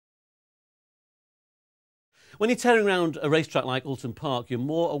When you're tearing around a racetrack like Oulton Park, you're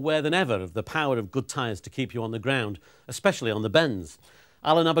more aware than ever of the power of good tyres to keep you on the ground, especially on the bends.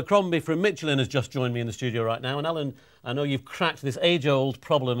 Alan Abercrombie from Michelin has just joined me in the studio right now. And Alan, I know you've cracked this age-old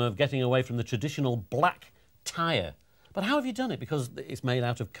problem of getting away from the traditional black tyre. But how have you done it? Because it's made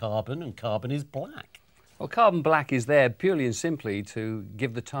out of carbon, and carbon is black. Well, carbon black is there purely and simply to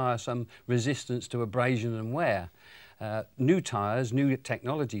give the tyre some resistance to abrasion and wear. New tyres, new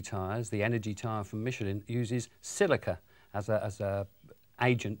technology tyres, the energy tyre from Michelin uses silica as a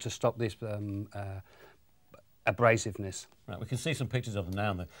agent to stop this abrasiveness. Right, we can see some pictures of them now,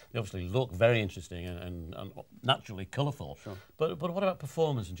 and they obviously look very interesting and naturally colourful. Sure. But what about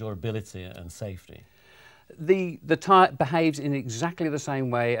performance and durability and safety? The tyre behaves in exactly the same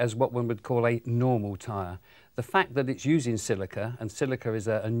way as what one would call a normal tyre. The fact that it's using silica, and silica is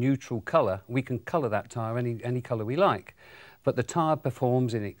a neutral colour, we can colour that tyre any colour we like. But the tyre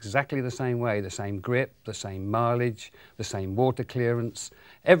performs in exactly the same way, the same grip, the same mileage, the same water clearance.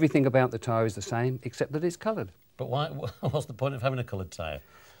 Everything about the tyre is the same, except that it's coloured. But why? What's the point of having a coloured tyre?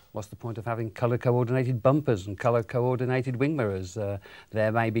 What's the point of having colour-coordinated bumpers and colour-coordinated wing mirrors?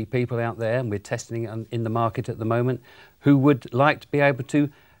 There may be people out there, and we're testing it in the market at the moment, who would like to be able to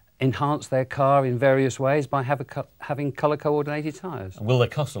enhance their car in various ways by having colour-coordinated tyres. And will they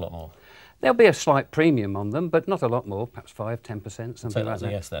cost a lot more? There'll be a slight premium on them, but not a lot more, perhaps 5–10%, something like that. Take that as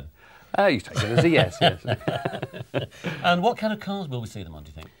a yes then? You take it as a yes, yes. And what kind of cars will we see them on, do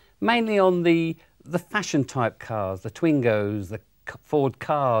you think? Mainly on the fashion-type cars, the Twingos, the Ford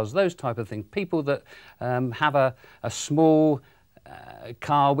cars, those type of things. People that have a small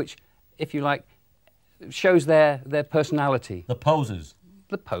car which, if you like, shows their personality. The posers.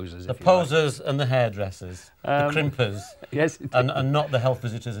 The posers. The posers and the hairdressers, the crimpers. Yes. And not the health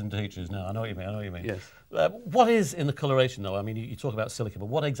visitors and teachers. No, I know what you mean. I know what you mean. Yes. What is in the coloration, though? I mean, you talk about silica, but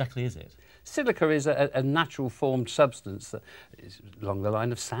what exactly is it? Silica is a natural formed substance that is along the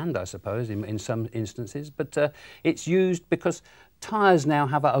line of sand, I suppose, in some instances. But it's used because tyres now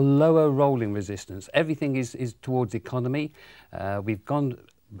have a lower rolling resistance. Everything is towards economy. We've gone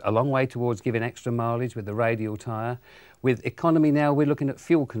a long way towards giving extra mileage with the radial tyre. With economy now, we're looking at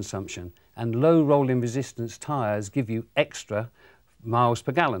fuel consumption, and low rolling resistance tyres give you extra miles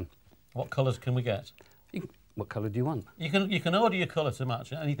per gallon. What colours can we get? What colour do you want? You can order your colour to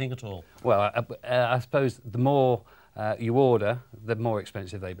match anything at all. Well, I suppose the more you order, the more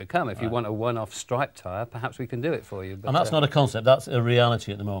expensive they become. If you want a one-off striped tyre, perhaps we can do it for you. But, and that's not a concept, that's a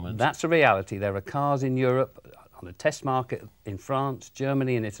reality at the moment. That's a reality. There are cars in Europe, on the test market in France,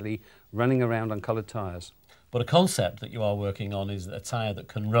 Germany and Italy, running around on coloured tyres. But a concept that you are working on is a tyre that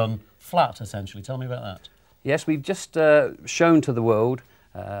can run flat, essentially. Tell me about that. Yes, we've just shown to the world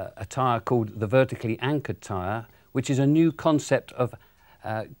a tyre called the vertically anchored tyre, which is a new concept of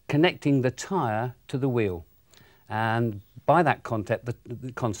connecting the tyre to the wheel. And by that concept,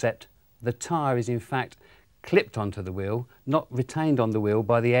 the tyre is in fact clipped onto the wheel, not retained on the wheel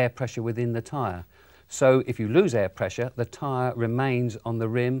by the air pressure within the tyre. So if you lose air pressure, the tyre remains on the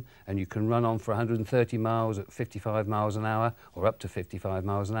rim, and you can run on for 130 miles at 55 miles an hour, or up to 55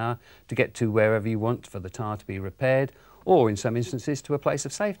 miles an hour, to get to wherever you want for the tyre to be repaired, or in some instances to a place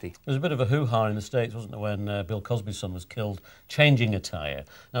of safety. There was a bit of a hoo-ha in the States, wasn't there, when Bill Cosby's son was killed changing a tyre.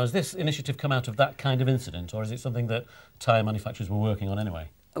 Now, has this initiative come out of that kind of incident, or is it something that tyre manufacturers were working on anyway?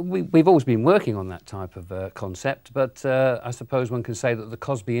 We've always been working on that type of concept, but I suppose one can say that the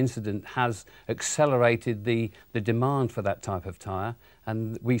Cosby incident has accelerated the demand for that type of tyre,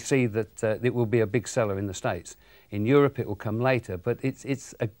 and we see that it will be a big seller in the States. In Europe it will come later, but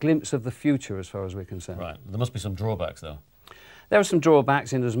it's a glimpse of the future as far as we're concerned. Right. There must be some drawbacks, though. There are some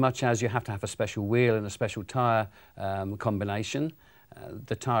drawbacks in as much as you have to have a special wheel and a special tyre combination.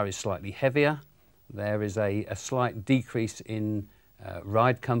 The tyre is slightly heavier. There is a slight decrease in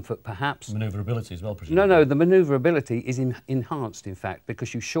ride comfort, perhaps. Manoeuvrability as well, presumably. No, the manoeuvrability is enhanced, in fact,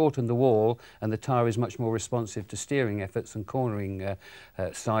 because you shorten the wall and the tyre is much more responsive to steering efforts and cornering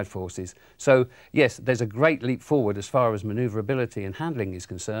side forces. So, yes, there's a great leap forward as far as manoeuvrability and handling is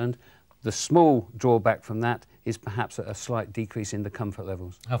concerned. The small drawback from that is perhaps a slight decrease in the comfort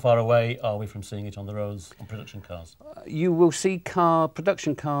levels. How far away are we from seeing it on the roads on production cars? You will see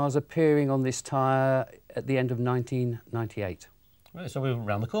production cars appearing on this tyre at the end of 1998. Really, so we're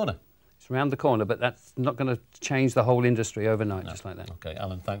around the corner. It's around the corner, but that's not going to change the whole industry overnight, just like that. OK,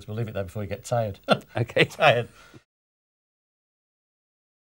 Alan, thanks. We'll leave it there before you get tired. OK. Tired.